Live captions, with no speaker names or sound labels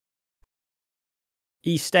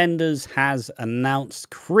EastEnders has announced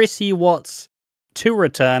Chrissie Watts to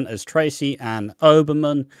return as Tracy.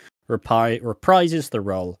 Ann-Oberman reprises the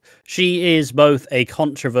role. She is both a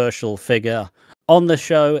controversial figure on the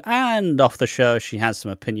show and off the show. She has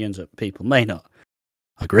some opinions that people may not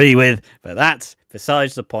agree with, but that's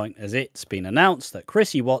besides the point, as it's been announced that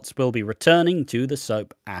Chrissie Watts will be returning to the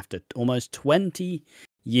soap after almost 20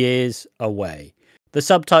 years away. The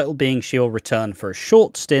subtitle being she'll return for a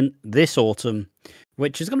short stint this autumn,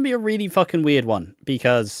 which is going to be a really fucking weird one,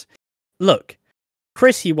 because, look,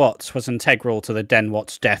 Chrissie Watts was integral to the Den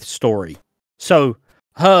Watts death story. So,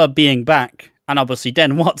 her being back, and obviously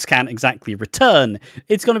Den Watts can't exactly return,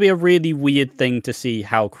 it's going to be a really weird thing to see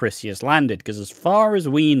how Chrissie has landed, because as far as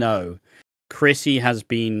we know, Chrissie has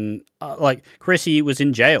been, Chrissie was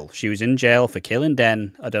in jail. She was in jail for killing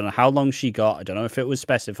Den. I don't know how long she got. I don't know if it was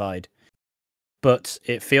specified. But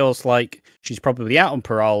it feels like she's probably out on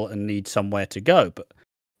parole and needs somewhere to go. But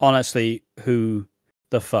honestly, who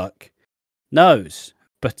the fuck knows?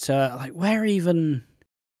 But, where even...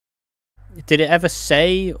 Did it ever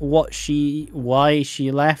say why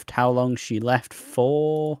she left? How long she left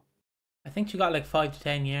for? I think she got like 5 to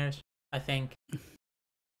 10 years, I think.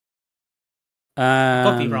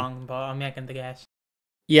 Could be wrong, but I'm making the guess.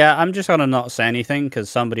 Yeah, I'm just gonna not say anything because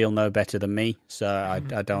somebody will know better than me. So I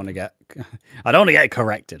don't want to get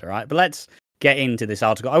corrected, all right? But let's get into this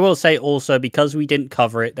article. I will say also, because we didn't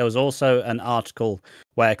cover it, there was also an article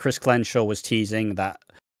where Chris Clenshaw was teasing that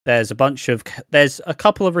there's a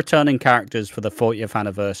couple of returning characters for the 40th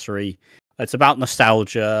anniversary. It's about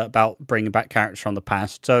nostalgia, about bringing back characters from the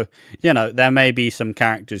past. So, there may be some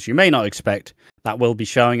characters you may not expect that will be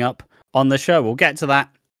showing up on the show. We'll get to that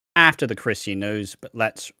after the Chrissie news, but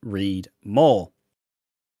let's read more.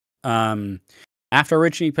 After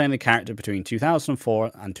originally playing the character between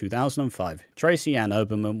 2004 and 2005, Tracy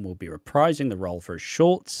Ann-Oberman will be reprising the role for a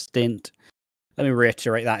short stint. Let me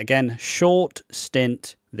reiterate that again. Short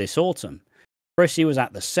stint this autumn. Chrissie was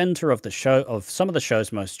at the center of some of the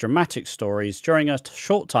show's most dramatic stories during a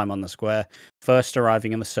short time on the square, first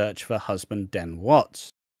arriving in the search for her husband Den Watts.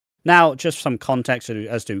 Now, just some context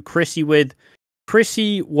as to Chrissie with.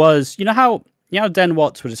 Chrissie was, how Den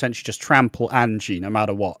Watts would essentially just trample Angie no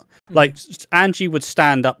matter what. Like, Angie would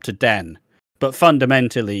stand up to Den, but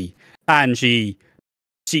fundamentally, Angie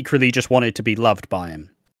secretly just wanted to be loved by him.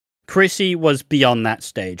 Chrissie was beyond that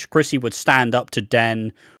stage. Chrissie would stand up to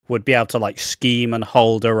Den, would be able to, scheme and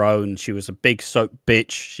hold her own. She was a big soap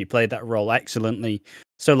bitch. She played that role excellently.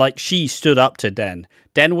 So, she stood up to Den.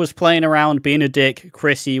 Den was playing around, being a dick.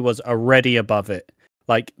 Chrissie was already above it.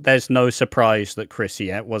 There's no surprise that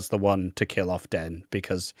Chrissie was the one to kill off Den,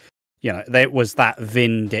 because, there was that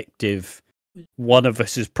vindictive, one of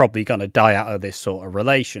us is probably going to die out of this sort of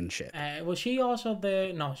relationship. Was she also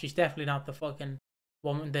no, she's definitely not the fucking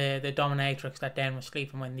woman, the dominatrix that Den was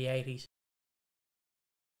sleeping with in the 80s.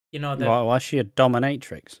 Why was she a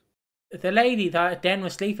dominatrix? The lady that Den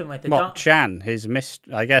was sleeping with. Jan, his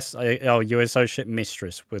I guess, you associate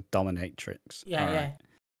mistress with dominatrix. Yeah, all yeah. Right.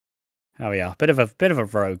 Oh yeah, bit of a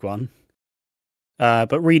rogue one.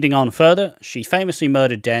 But reading on further, she famously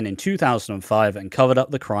murdered Den in 2005 and covered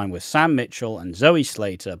up the crime with Sam Mitchell and Zoe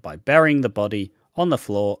Slater by burying the body on the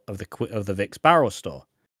floor of the Vic's Barrel store.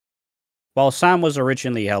 While Sam was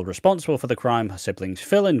originally held responsible for the crime, her siblings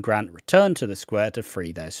Phil and Grant returned to the square to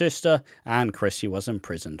free their sister, and Chrissie was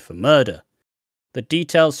imprisoned for murder. The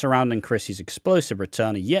details surrounding Chrissie's explosive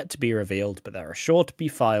return are yet to be revealed, but there are sure to be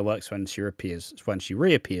fireworks when she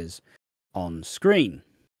reappears on screen.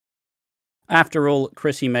 After all,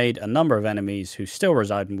 Chrissie made a number of enemies who still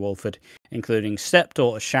reside in Walford, including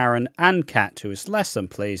stepdaughter Sharon and Kat, who is less than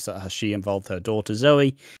pleased that she involved her daughter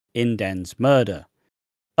Zoe in Den's murder.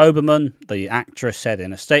 Oberman, the actress, said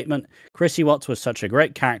in a statement, "Chrissie Watts was such a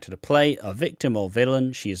great character to play, a victim or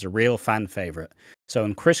villain. She is a real fan favourite. So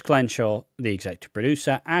when Chris Clenshaw, the executive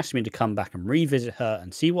producer, asked me to come back and revisit her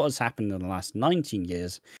and see what has happened in the last 19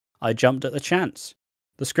 years, I jumped at the chance.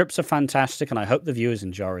 The scripts are fantastic and I hope the viewers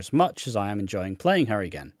enjoy as much as I am enjoying playing her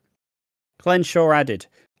again." Clenshaw added,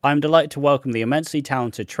 "I am delighted to welcome the immensely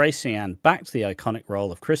talented Tracy Ann back to the iconic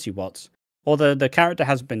role of Chrissie Watts. Although the character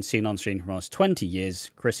hasn't been seen on screen for almost 20 years,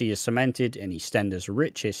 Chrissie is cemented in EastEnders'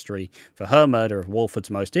 rich history for her murder of Walford's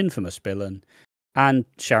most infamous villain and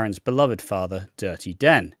Sharon's beloved father, Dirty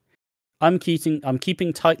Den. I'm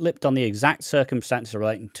keeping tight-lipped on the exact circumstances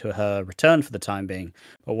relating to her return for the time being,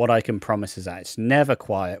 but what I can promise is that it's never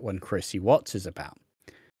quiet when Chrissie Watts is about."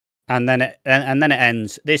 And then it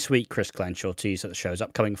ends. This week, Chris Clenshaw teased that the show's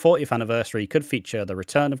upcoming 40th anniversary could feature the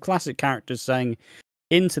return of classic characters, saying,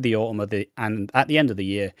 "Into the autumn and at the end of the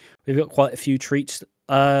year, we've got quite a few treats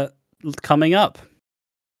coming up."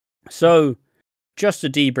 So, just to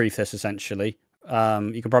debrief this, essentially,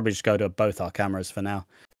 you can probably just go to both our cameras for now.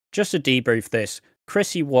 Just to debrief this,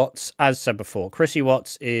 Chrissie Watts, as said before, Chrissie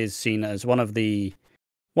Watts is seen as one of the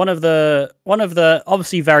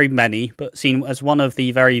obviously very many, but seen as one of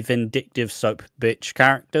the very vindictive soap bitch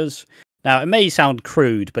characters. Now, it may sound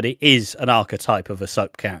crude, but it is an archetype of a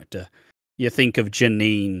soap character. You think of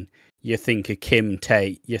Janine, you think of Kim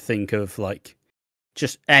Tate, you think of like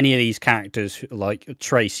just any of these characters like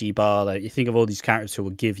Tracy Barlow. You think of all these characters who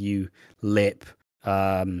will give you lip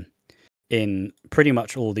in pretty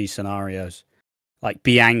much all these scenarios. Like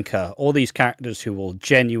Bianca, all these characters who will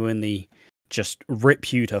genuinely just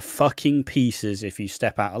rip you to fucking pieces if you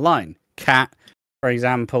step out of line. Kat, for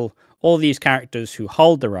example, all these characters who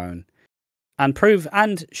hold their own and prove,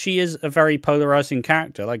 and she is a very polarizing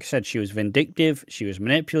character. Like I said, she was vindictive, she was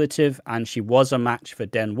manipulative, and she was a match for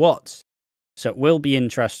Den Watts. So it will be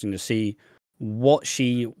interesting to see what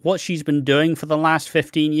she's been doing for the last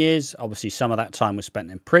 15 years. Obviously, some of that time was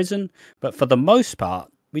spent in prison, but for the most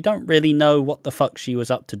part, we don't really know what the fuck she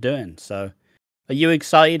was up to doing. So, are you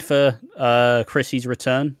excited for Chrissie's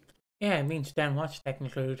return? Yeah, it means Den Watts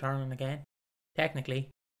technically returning again. Technically,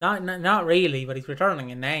 not really, but he's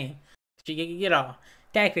returning in name. You know,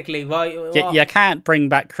 technically, why? You can't bring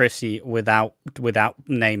back Chrissie without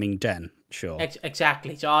naming Den. Sure.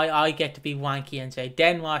 Exactly. So I get to be wanky and say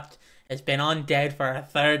Den Watts has been undead for a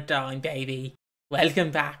third time, baby.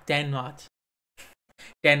 Welcome back, Den Watts.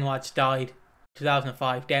 Den Watts died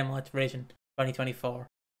 2005. Den Watts risen 2024.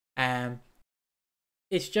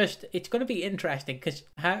 It's going to be interesting because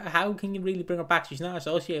how can you really bring her back? She's not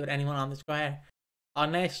associated with anyone on the square,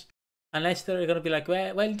 unless they're going to be like,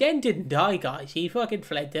 well, Den didn't die, guys. He fucking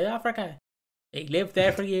fled to Africa. He lived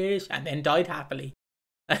there for years and then died happily.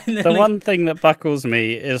 The one thing that buckles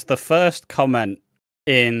me is the first comment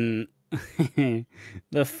in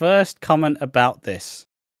the first comment about this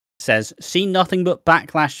says, "See nothing but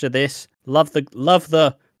backlash to this. Love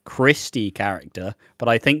the Christie character, but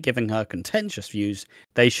I think giving her contentious views,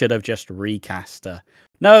 they should have just recast her."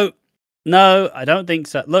 No, I don't think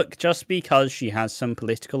so. Look, just because she has some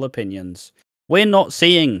political opinions, we're not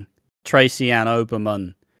seeing Tracy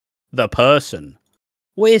Ann-Oberman, the person.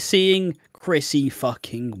 We're seeing Chrissie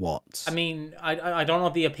fucking Watts. I mean, I don't know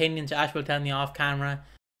the opinions. Ash will tell me off camera,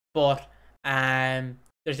 but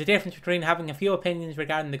there's a difference between having a few opinions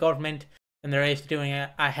regarding the government and there is doing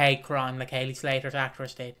a hate crime like Hayley Slater's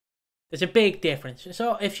actress did. There's a big difference.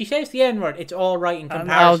 So if she says the N-word, it's all right in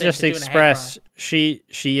comparison. I'll just to express she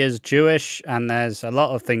is Jewish, and there's a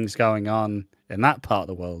lot of things going on in that part of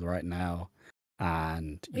the world right now.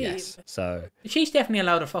 And yes, so she's definitely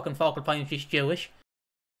allowed a fucking focal point if she's Jewish.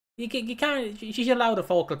 You can't. She's allowed a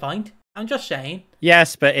focal point. I'm just saying.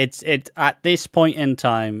 Yes, but it's at this point in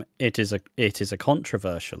time, it is a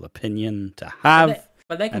controversial opinion to have,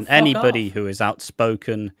 and anybody who is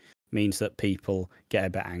outspoken means that people get a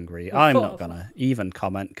bit angry. Well, I'm not gonna even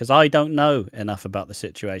comment because I don't know enough about the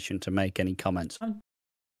situation to make any comments.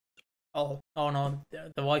 Oh no,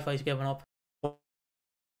 the Wi-Fi's giving up.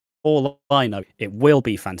 All I know, it will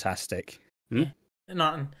be fantastic. Yeah.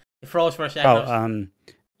 Nothing. It froze for a second.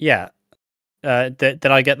 Yeah. Did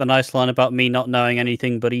I get the nice line about me not knowing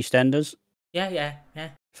anything but EastEnders? Yeah.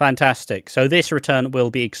 Fantastic. So this return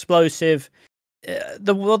will be explosive.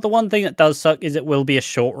 The one thing that does suck is it will be a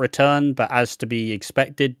short return, but as to be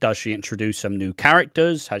expected, does she introduce some new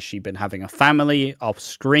characters? Has she been having a family off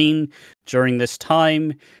screen during this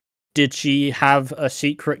time? Did she have a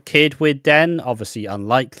secret kid with Den? Obviously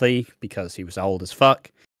unlikely because he was old as fuck.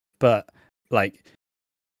 But like,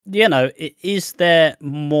 you know, is there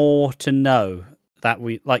more to know that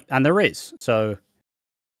we like? And there is. So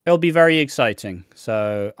it'll be very exciting.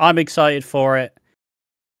 So I'm excited for it.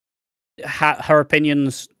 Her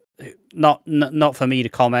opinions, not for me to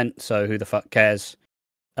comment. So who the fuck cares?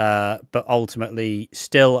 But ultimately,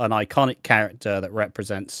 still an iconic character that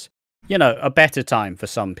represents, you know, a better time for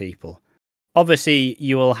some people. Obviously,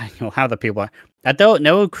 you'll have the people. I don't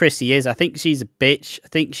know who Chrissie is. I think she's a bitch. I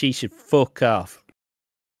think she should fuck off.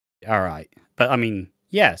 All right. But I mean,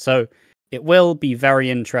 yeah, so it will be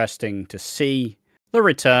very interesting to see the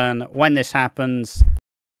return when this happens.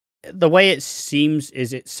 The way it seems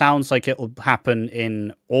is it sounds like it will happen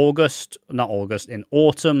in in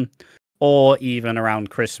autumn or even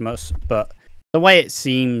around Christmas. But the way it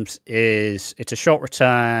seems is it's a short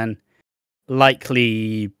return.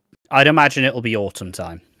 Likely, I'd imagine it will be autumn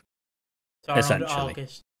time. So around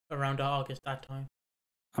August that time.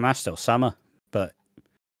 I mean, that's still summer, but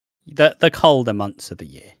the colder months of the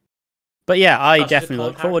year. But yeah, I definitely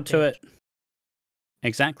look forward to it.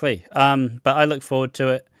 Exactly. But I look forward to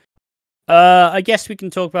it. I guess we can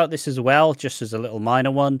talk about this as well, just as a little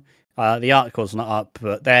minor one. The article's not up,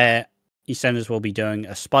 but EastEnders will be doing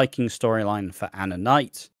a spiking storyline for Anna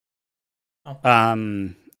Knight. Oh.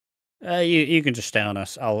 You can just stay on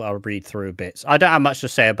us. I'll read through bits. I don't have much to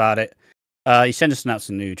say about it. EastEnders announced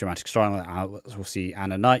a new dramatic storyline. We'll see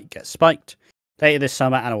Anna Knight get spiked. Later this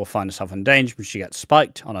summer, Anna will find herself in danger when she gets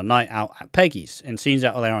spiked on a night out at Peggy's. In scenes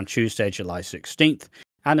out there on Tuesday, July 16th,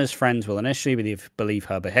 Anna's friends will initially believe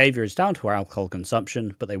her behaviour is down to her alcohol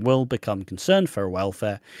consumption, but they will become concerned for her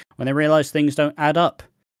welfare when they realise things don't add up.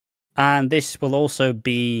 And this will also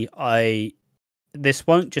be this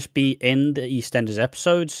won't just be in the EastEnders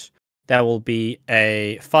episodes. There will be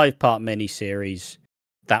a 5-part mini-series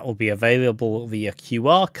that will be available via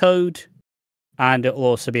QR code, and it will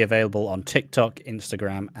also be available on TikTok,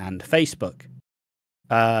 Instagram, and Facebook.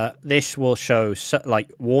 This will show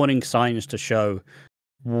warning signs to show,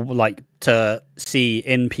 to see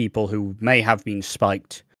in people who may have been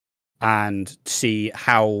spiked, and see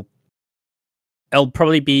how it'll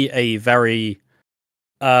probably be a very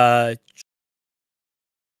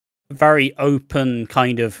open,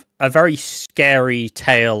 kind of a very scary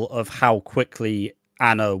tale of how quickly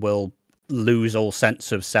Anna will lose all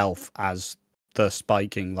sense of self as the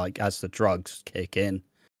spiking, as the drugs kick in.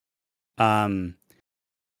 And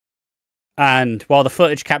while the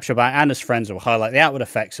footage captured by Anna's friends will highlight the outward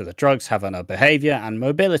effects of the drugs have on her behaviour and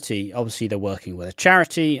mobility, obviously they're working with a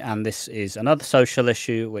charity, and this is another social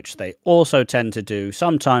issue, which they also tend to do,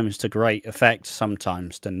 sometimes to great effect,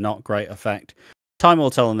 sometimes to not great effect. Time will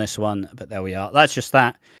tell on this one, but there we are. That's just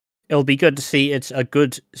that. It'll be good to see. It's a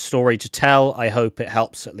good story to tell. I hope it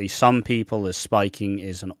helps at least some people, as spiking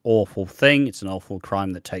is an awful thing. It's an awful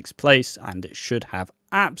crime that takes place, and it should have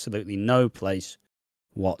absolutely no place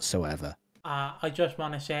whatsoever. I just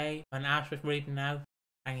want to say, when Ash was reading out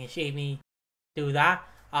and you see me do that,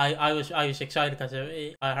 I was excited because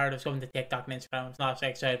I heard of something to TikTok and Instagram. I was not so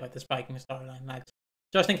excited about the spiking storyline, lads.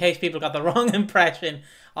 Just in case people got the wrong impression,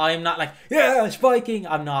 I'm not like, yeah, spiking.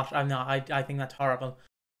 I'm not. I think that's horrible.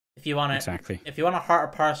 If you want to, if you want to hurt a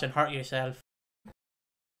person, hurt yourself.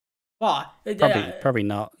 What? Probably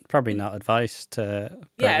not advice to.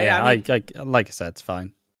 Yeah, I mean, like I said, it's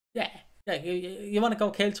fine. Yeah, you want to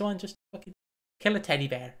go kill someone, just fucking kill a teddy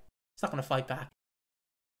bear. It's not going to fight back.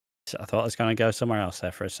 So I thought I was going to go somewhere else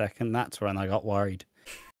there for a second. That's when I got worried.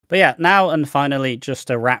 But yeah, now and finally, just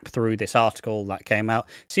to wrap through this article that came out,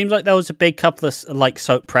 seems like there was a big couple of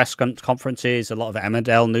soap press conferences. A lot of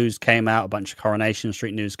Emmerdale news came out, a bunch of Coronation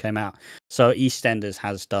Street news came out. So EastEnders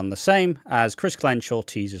has done the same, as Chris Glenshaw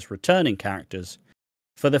teases returning characters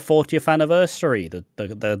for the 40th anniversary. The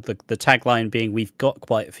tagline being, "We've got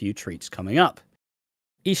quite a few treats coming up."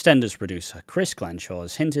 EastEnders producer Chris Glenshaw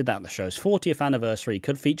has hinted that the show's 40th anniversary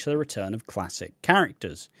could feature the return of classic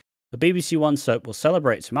characters. The BBC One soap will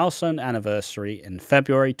celebrate its milestone anniversary in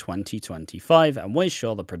February 2025, and we're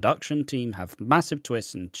sure the production team have massive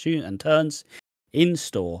twists and turns in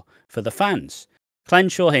store for the fans.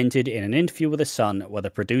 Glenshaw hinted in an interview with The Sun, where the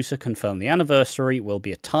producer confirmed the anniversary will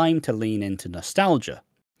be a time to lean into nostalgia.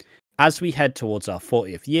 As we head towards our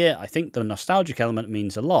 40th year, I think the nostalgic element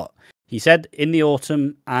means a lot. He said, in the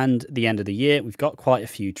autumn and the end of the year, we've got quite a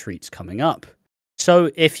few treats coming up.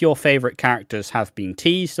 So if your favourite characters have been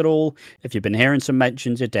teased at all, if you've been hearing some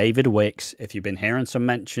mentions of David Wicks, if you've been hearing some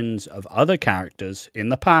mentions of other characters in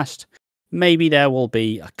the past, maybe there will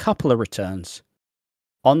be a couple of returns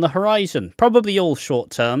on the horizon. Probably all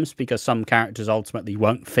short terms, because some characters ultimately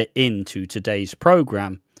won't fit into today's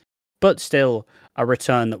programme, but still a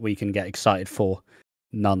return that we can get excited for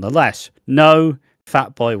nonetheless. No,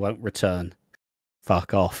 Fat Boy won't return.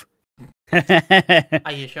 Fuck off.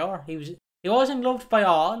 Are you sure? He wasn't loved by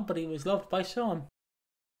all, but he was loved by some.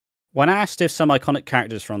 When asked if some iconic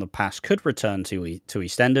characters from the past could return to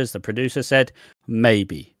EastEnders, the producer said,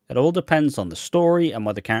 maybe. It all depends on the story and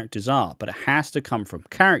where the characters are, but it has to come from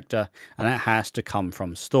character, and it has to come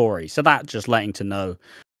from story. So that's just letting to know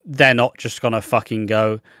they're not just going to fucking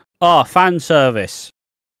go, oh, fan service.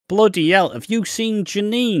 Bloody hell, have you seen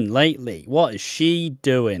Janine lately? What is she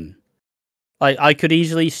doing? I could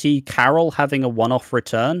easily see Carol having a one-off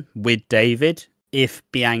return with David if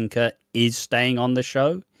Bianca is staying on the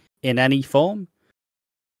show in any form.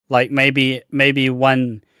 Maybe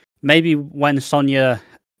when Sonia,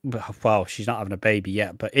 well, she's not having a baby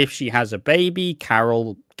yet, but if she has a baby,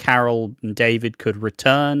 Carol and David could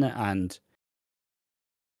return, and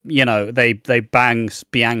they bang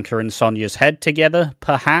Bianca and Sonia's head together,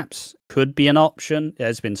 perhaps. Could be an option.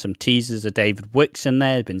 There's been some teasers of David Wicks in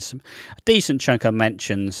there. There's been a decent chunk of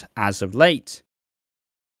mentions as of late.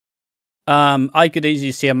 I could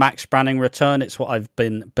easily see a Max Branning return. It's what I've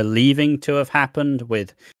been believing to have happened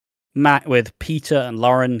with Peter and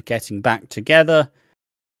Lauren getting back together.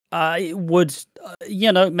 It would,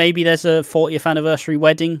 maybe there's a 40th anniversary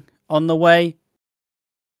wedding on the way.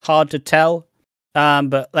 Hard to tell.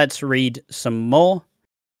 But let's read some more.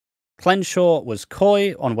 Clenshaw was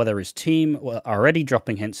coy on whether his team were already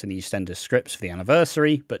dropping hints in the EastEnders scripts for the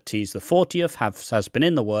anniversary, but teased the 40th has been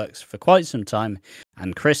in the works for quite some time,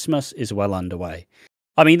 and Christmas is well underway.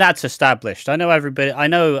 I mean, that's established. I know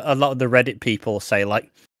a lot of the Reddit people say,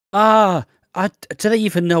 like, do they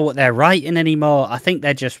even know what they're writing anymore? I think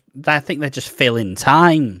they're just filling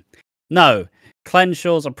time. No.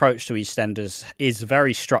 Clenshaw's approach to EastEnders is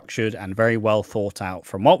very structured and very well thought out,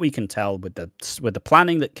 from what we can tell with the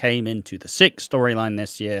planning that came into the 6th storyline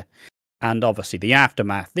this year, and obviously the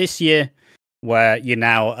aftermath this year, where you're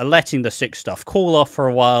now letting the 6th stuff cool off for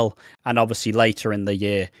a while, and obviously later in the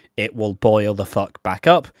year it will boil the fuck back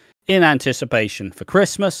up in anticipation for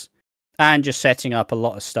Christmas, and just setting up a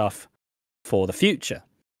lot of stuff for the future.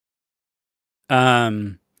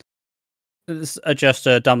 It's just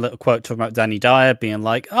a dumb little quote talking about Danny Dyer being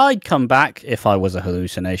like, I'd come back if I was a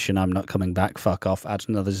hallucination. I'm not coming back. Fuck off. Add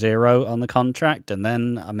another 0 on the contract, and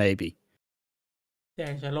then maybe.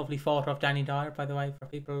 There's a lovely photo of Danny Dyer, by the way, for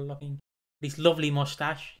people looking. His lovely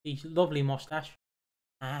mustache. Do you know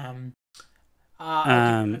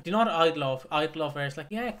what I'd love? I'd love where it's like,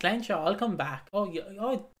 yeah, Clenshaw, I'll come back. Oh,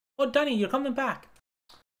 Danny, you're coming back.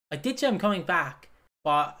 I did say I'm coming back.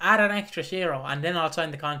 But add an extra 0, and then I'll sign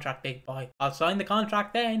the contract, big boy. I'll sign the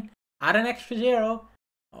contract then. Add an extra 0,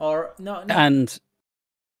 or no. And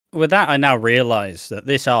with that, I now realise that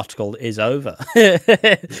this article is over.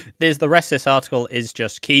 The rest of this article is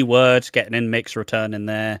just keywords, getting in mix return in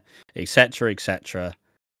there, etc., etc.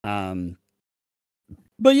 But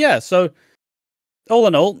yeah, so all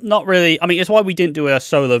in all, not really. I mean, it's why we didn't do a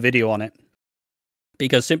solo video on it,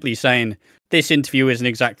 because simply saying this interview isn't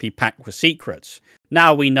exactly packed with secrets.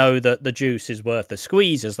 Now we know that the juice is worth the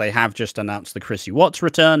squeeze, as they have just announced the Chrissie Watts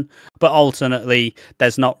return, but alternately,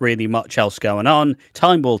 there's not really much else going on.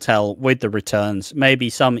 Time will tell with the returns. Maybe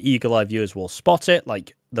some eagle-eyed viewers will spot it,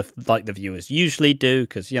 like the viewers usually do,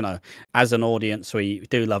 because, as an audience, we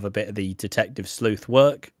do love a bit of the detective sleuth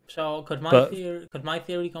work. So could my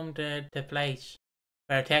theory come to place,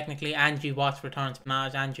 where technically Angie Watts returns, but not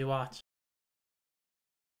as Angie Watts?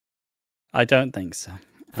 I don't think so.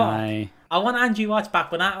 I want Angie Watts back,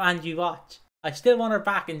 but not Angie Watts. I still want her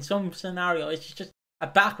back in some scenario. It's just a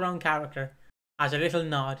background character as a little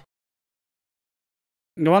nod.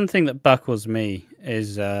 The one thing that buckles me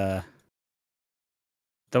is I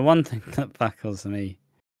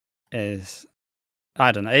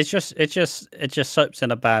don't know. It just soaps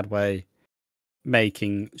in a bad way,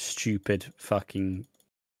 making stupid fucking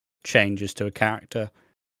changes to a character.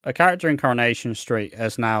 A character in Coronation Street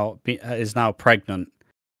is now pregnant,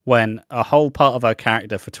 when a whole part of her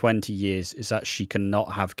character for 20 years is that she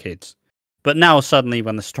cannot have kids. But now suddenly,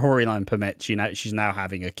 when the storyline permits, she's now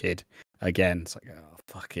having a kid again. It's like, oh,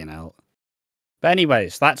 fucking hell. But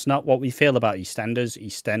anyways, that's not what we feel about EastEnders.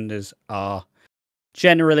 EastEnders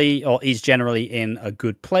is generally in a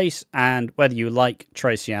good place, and whether you like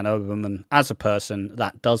Tracy Ann-Oberman as a person,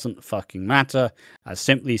 that doesn't fucking matter, as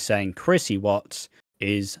simply saying Chrissie Watts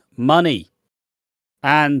is money.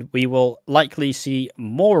 And we will likely see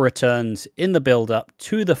more returns in the build-up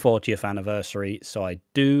to the 40th anniversary, so I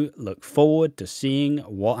do look forward to seeing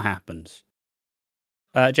what happens.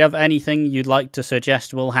 Do you have anything you'd like to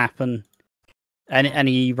suggest will happen?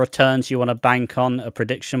 Any returns you want to bank on a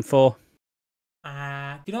prediction for? Do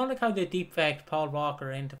you know how they deepfaked Paul Walker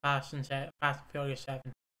into Fast and Furious 7?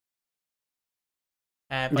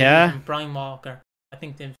 Yeah. Brian Walker. I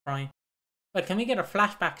think it's Brian. But can we get a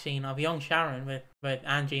flashback scene of young Sharon with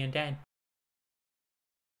Angie and Den?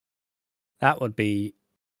 That would be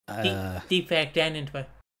deep fake Den into it.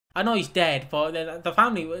 I know he's dead, but the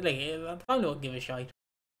family won't give a shite.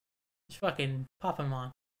 Just fucking pop him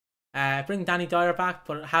on. Bring Danny Dyer back,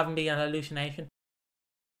 but have him be an hallucination.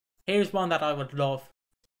 Here's one that I would love.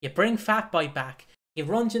 You bring Fat Boy back. He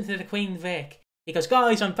runs into the Queen Vic. He goes,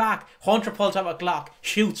 guys, I'm back. Hunter pulls out a Glock,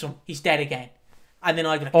 shoots him. He's dead again. And then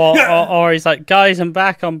I'd be like, or he's like, guys, I'm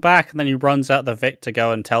back. And then he runs out the Vic to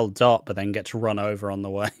go and tell Dot, but then gets run over on the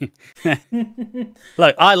way.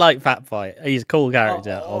 Look, I like Fat Boy. He's a cool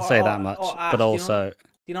character. I'll say that much. But also, do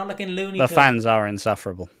you not like in Looney the Tunes? fans are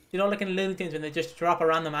insufferable. Do you know, like in Looney Tunes, when they just drop a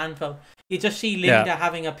random anvil, you just see Linda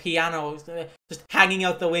having a piano just hanging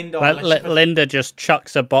out the window. Linda just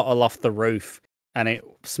chucks a bottle off the roof, and it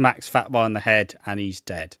smacks Fat Boy on the head, and he's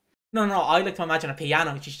dead. No, I like to imagine a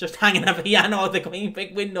piano. She's just hanging a piano out the Queen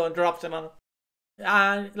big window and drops it on it.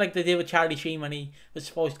 And like they did with Charlie Sheen when he was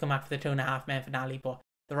supposed to come back for the 2.5 Men finale, but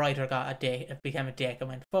the writer got a dick, it became a dick and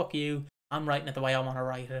went, fuck you, I'm writing it the way I want to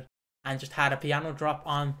write it. And just had a piano drop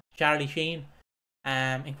on Charlie Sheen,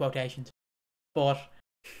 in quotations. But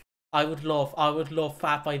I would love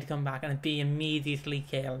Fat Boy to come back and be immediately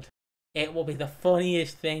killed. It will be the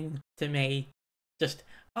funniest thing to me. Just,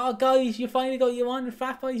 oh guys, you finally got your one,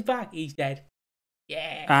 Fat Boy's back, he's dead.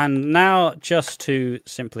 Yeah. And now, just to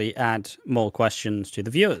simply add more questions to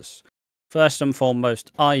the viewers. First and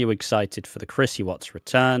foremost, are you excited for the Chrissie Watts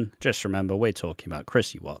return? Just remember, we're talking about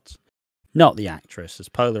Chrissie Watts, not the actress, as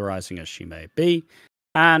polarizing as she may be.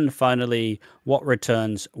 And finally, what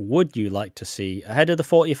returns would you like to see ahead of the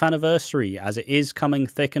 40th anniversary, as it is coming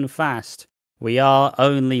thick and fast? We are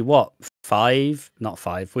only, we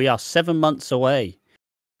are 7 months away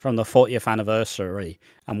from the 40th anniversary,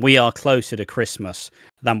 and we are closer to Christmas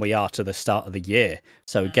than we are to the start of the year.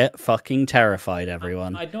 So get fucking terrified,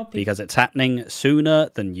 everyone, because it's happening sooner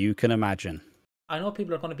than you can imagine. I know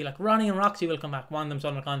people are going to be like, Ronnie and Roxy will come back. One of them's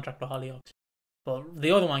under contract with Hollyoaks, but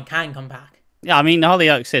the other one can come back. Yeah, I mean,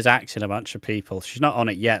 Hollyoaks is acting a bunch of people. She's not on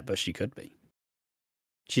it yet, but she could be.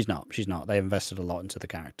 She's not. They invested a lot into the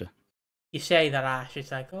character. You say that, Ash.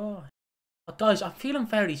 It's like, oh guys, I'm feeling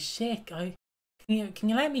very sick. Can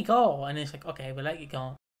you let me go? And it's like, okay, we'll let you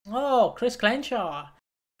go. Oh, Chris Crenshaw,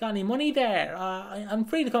 got any money there? I'm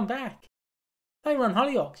free to come back. I run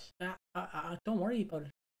Hollyoaks. Don't worry about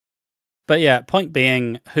it. But yeah, point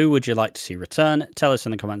being, who would you like to see return? Tell us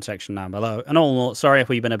in the comment section down below. And sorry if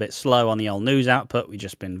we've been a bit slow on the old news output. We've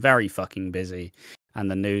just been very fucking busy, and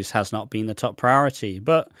the news has not been the top priority.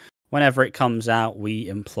 But whenever it comes out, we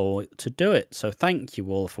implore to do it. So thank you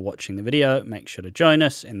all for watching the video. Make sure to join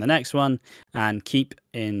us in the next one, and keep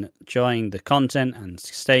enjoying the content, and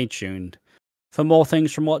stay tuned for more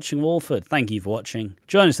things from Watching Walford. Thank you for watching.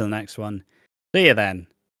 Join us in the next one. See you then.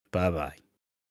 Bye-bye.